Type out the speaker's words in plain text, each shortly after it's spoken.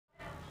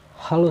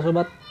Halo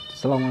sobat,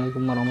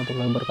 assalamualaikum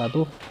warahmatullahi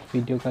wabarakatuh.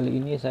 Video kali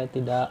ini saya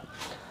tidak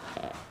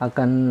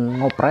akan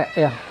ngoprek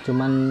ya,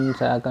 cuman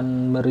saya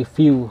akan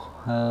mereview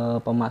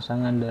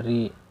pemasangan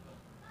dari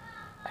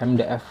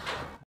MDF.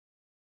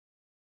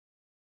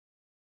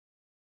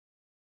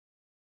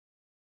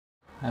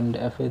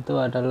 MDF itu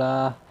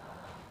adalah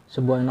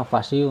sebuah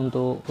inovasi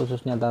untuk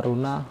khususnya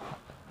Taruna,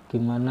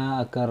 gimana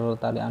agar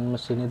tarian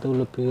mesin itu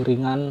lebih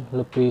ringan,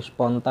 lebih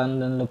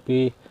spontan, dan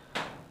lebih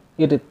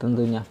irit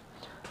tentunya.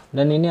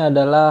 Dan ini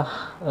adalah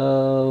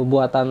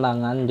buatan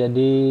tangan,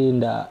 jadi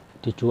tidak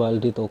dijual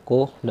di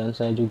toko, dan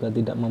saya juga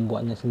tidak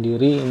membuatnya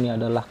sendiri. Ini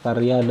adalah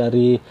karya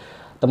dari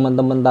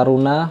teman-teman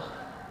Taruna,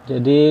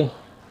 jadi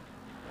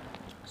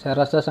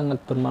saya rasa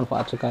sangat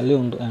bermanfaat sekali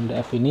untuk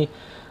MDF ini.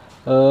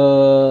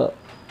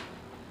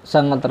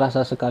 Sangat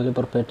terasa sekali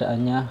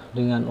perbedaannya.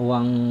 Dengan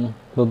uang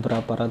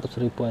beberapa ratus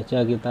ribu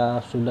aja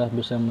kita sudah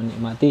bisa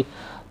menikmati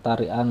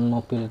tarian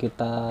mobil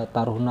kita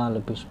Taruna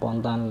lebih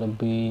spontan,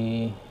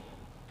 lebih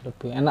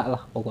enak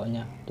lah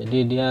pokoknya.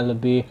 Jadi dia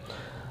lebih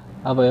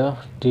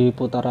di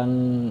putaran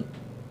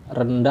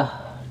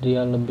rendah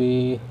dia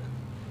lebih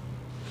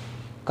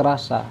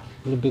kerasa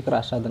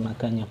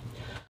tenaganya.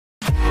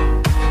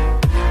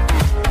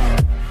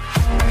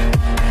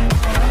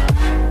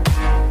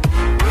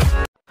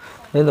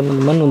 Ini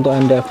teman-teman, untuk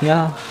MDF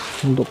nya,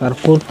 untuk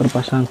karbu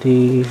terpasang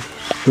di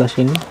sebelah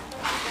sini.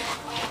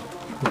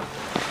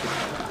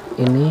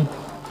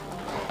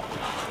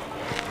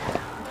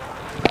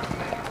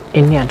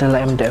 Ini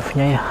adalah MDF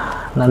nya ya,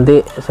 nanti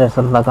saya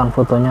sertakan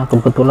fotonya.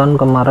 Kebetulan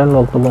kemarin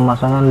waktu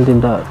pemasangan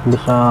tidak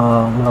bisa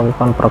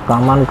melakukan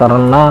perekaman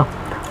karena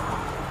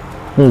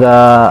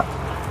nggak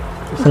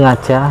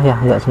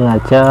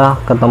sengaja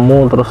ketemu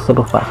terus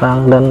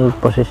pasang, dan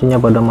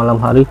posisinya pada malam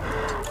hari.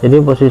 Jadi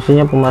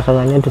posisinya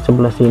pemasangannya di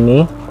sebelah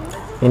sini.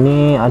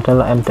 Ini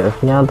adalah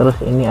MDF nya,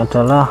 terus ini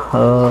adalah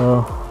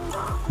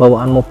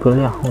bawaan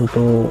mobil ya,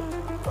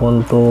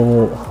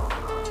 untuk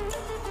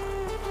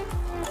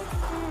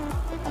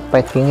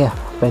packingnya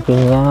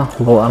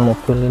bawaan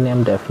mobil. Ini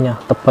MDF nya,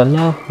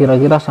 tebalnya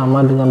kira-kira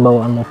sama dengan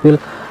bawaan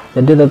mobil,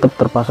 jadi tetap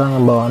terpasang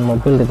yang bawaan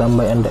mobil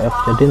ditambah MDF.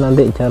 Jadi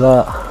nanti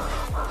jarak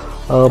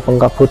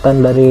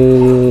pengkabutan dari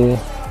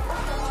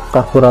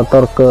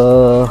karburator ke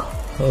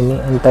ini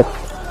intake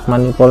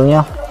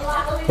manifoldnya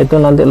itu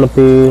nanti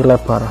lebih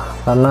lebar,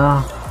 karena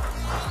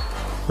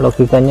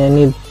logikanya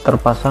ini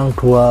terpasang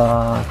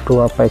dua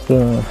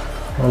packing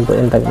untuk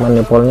intake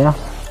manifoldnya.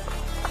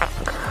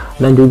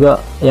 Dan juga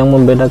yang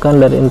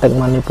membedakan dari intake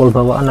manifold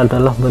bawaan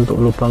adalah bentuk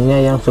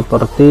lubangnya yang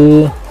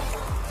seperti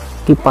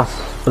kipas.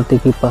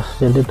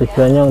 Jadi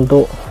tujuannya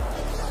untuk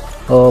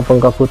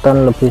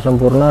pengkabutan lebih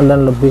sempurna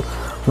dan lebih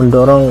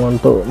mendorong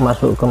untuk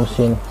masuk ke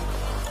mesin.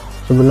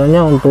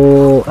 Sebenarnya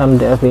untuk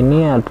MDF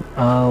ini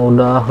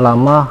udah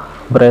lama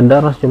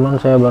beredar,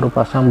 cuman saya baru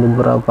pasang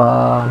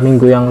beberapa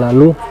minggu yang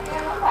lalu.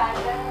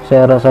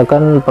 Saya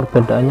rasakan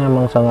perbedaannya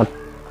memang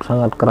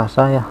sangat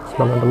kerasa ya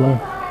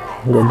teman-teman.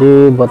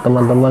 Jadi buat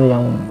teman-teman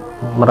yang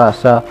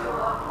merasa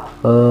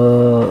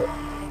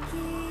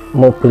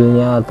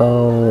mobilnya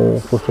atau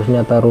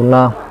khususnya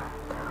Taruna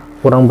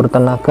kurang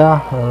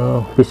bertenaga,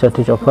 bisa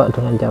dicoba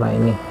dengan cara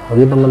ini.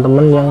 Bagi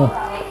teman-teman yang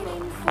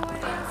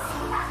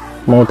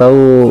mau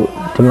tahu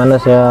dimana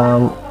saya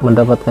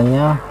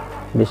mendapatkannya,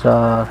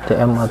 bisa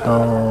DM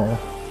atau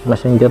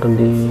messenger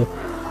di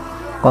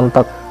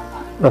kontak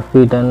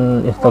FB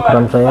dan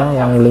Instagram saya,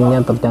 yang linknya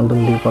tercantum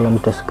di kolom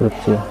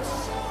deskripsi.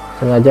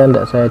 Sengaja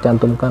tidak saya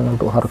cantumkan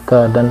untuk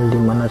harga dan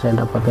dimana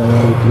saya dapatkan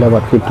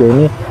lewat video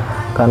ini,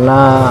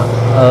 karena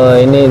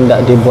ini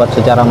tidak dibuat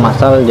secara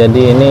massal,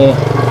 jadi ini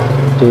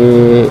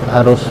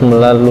harus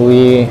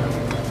melalui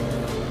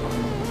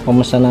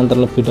pemesanan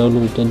terlebih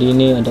dahulu. Jadi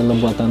ini adalah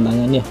buatan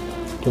tangan ya.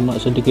 Cuma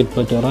sedikit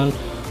bocoran,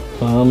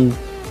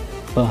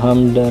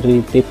 bahan dari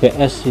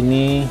TBS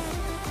ini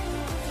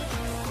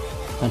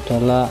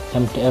adalah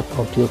MDF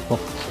audio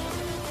box.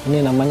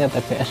 Ini namanya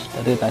TBS,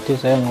 dari tadi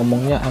saya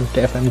ngomongnya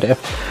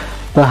MDF.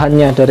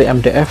 Bahannya dari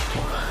MDF,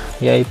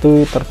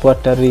 yaitu terbuat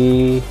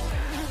dari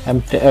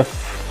MDF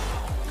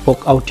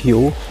box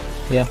audio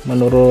ya.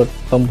 Menurut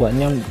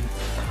pembuatnya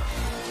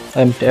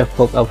MDF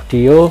box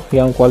audio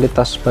yang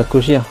kualitas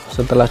bagus ya.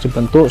 Setelah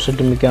dibentuk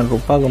sedemikian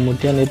rupa,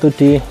 kemudian itu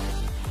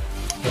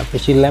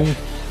dilapisi lem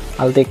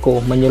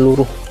Alteco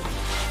menyeluruh,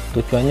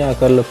 tujuannya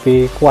agar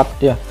lebih kuat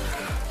ya,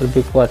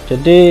 lebih kuat.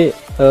 Jadi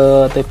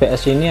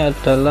TBS ini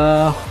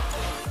adalah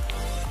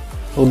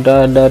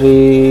udah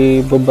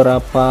dari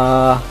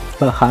beberapa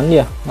bahan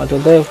ya,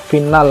 maksudnya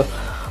final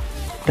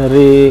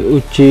dari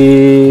uji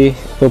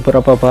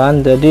beberapa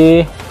bahan.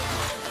 Jadi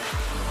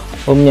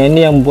omnya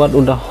ini yang buat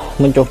udah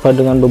mencoba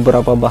dengan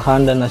beberapa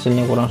bahan dan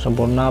hasilnya kurang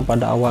sempurna.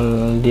 Pada awal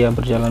dia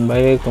berjalan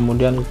baik,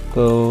 kemudian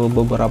ke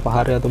beberapa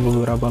hari atau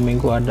beberapa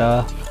minggu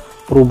ada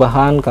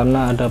perubahan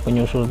karena ada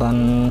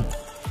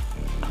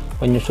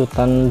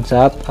penyusutan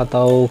zat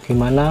atau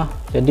gimana.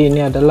 Jadi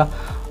ini adalah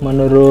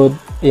menurut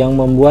yang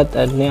membuat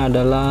ini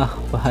adalah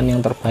bahan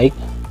yang terbaik.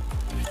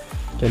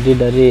 Jadi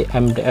dari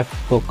MDF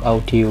box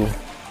audio.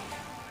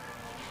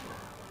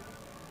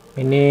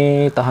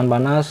 Ini tahan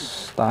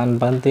panas, tahan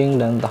banting,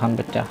 dan tahan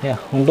pecah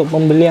ya. Untuk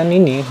pembelian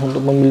ini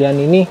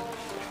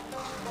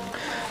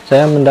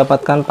saya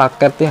mendapatkan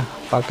paket ya,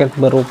 paket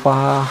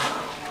berupa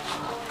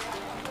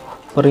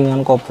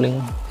peringan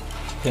kopling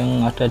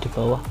yang ada di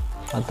bawah,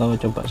 atau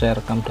coba saya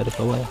rekam dari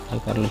bawah ya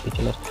agar lebih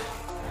jelas.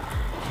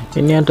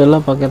 Ini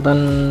adalah paketan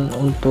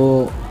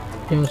untuk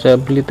yang saya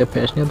beli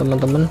TBS nya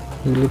teman-teman.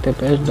 Beli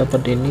TBS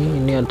dapat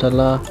ini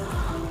adalah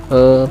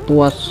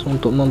tuas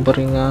untuk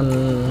memperingan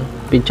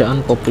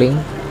pijakan kopling.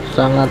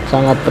 Sangat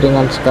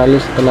ringan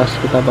sekali setelah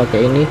kita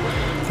pakai ini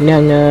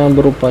hanya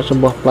berupa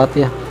sebuah plat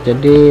ya.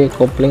 Jadi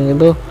kopling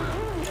itu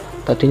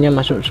tadinya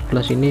masuk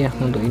sebelah sini ya,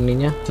 untuk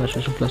ininya masuk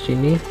sebelah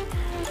sini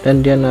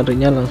dan dia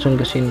nariknya langsung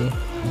ke sini.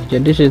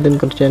 Jadi sistem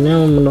kerjanya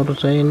menurut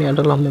saya ini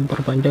adalah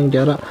memperpanjang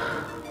jarak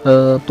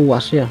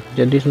tuas ya.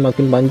 Jadi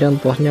semakin panjang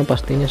tuasnya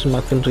pastinya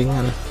semakin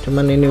ringan.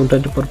 Cuman ini udah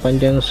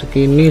diperpanjang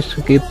segini,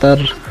 sekitar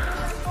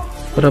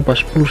berapa,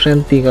 10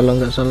 cm kalau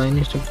nggak salah,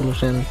 ini 10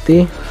 cm.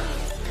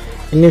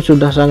 Ini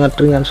sudah sangat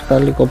ringan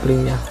sekali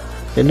koplingnya.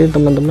 Jadi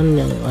teman-teman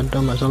yang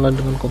ada masalah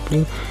dengan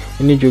kopling,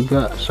 ini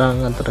juga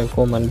sangat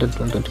recommended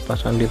untuk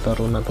dipasang di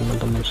Taruna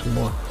teman-teman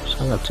semua.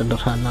 Sangat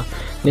sederhana.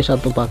 Ini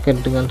satu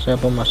paket dengan saya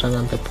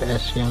pemasangan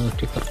TBS yang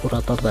di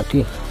karburator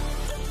tadi.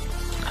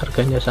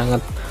 Harganya sangat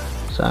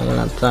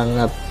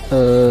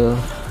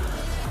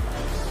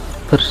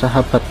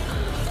bersahabat.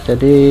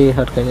 Jadi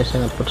harganya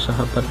sangat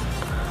bersahabat.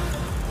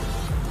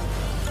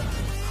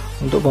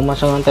 Untuk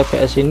pemasangan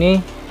TBS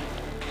ini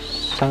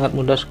sangat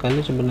mudah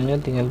sekali sebenarnya,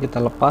 tinggal kita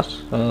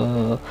lepas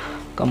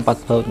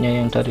keempat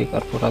bautnya yang dari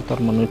karburator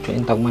menuju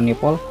intak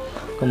manifold,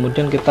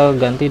 kemudian kita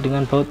ganti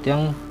dengan baut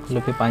yang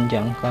lebih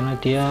panjang karena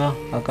dia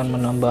akan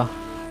menambah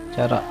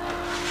jarak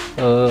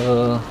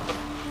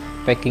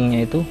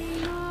packingnya itu.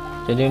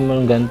 Jadi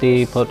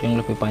mengganti baut yang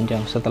lebih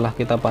panjang. Setelah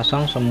kita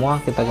pasang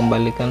semua, kita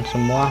kembalikan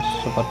semua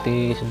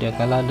seperti sedia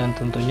kala, dan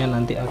tentunya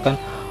nanti akan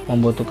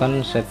membutuhkan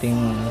setting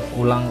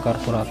ulang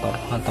karburator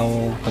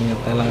atau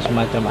penyetelan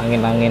semacam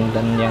angin-angin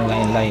dan yang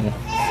lain-lain.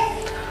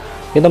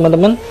 Oke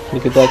teman-teman,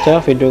 begitu aja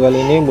video kali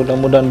ini,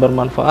 mudah-mudahan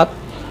bermanfaat.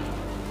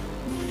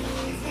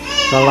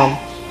 Salam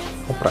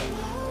oprek.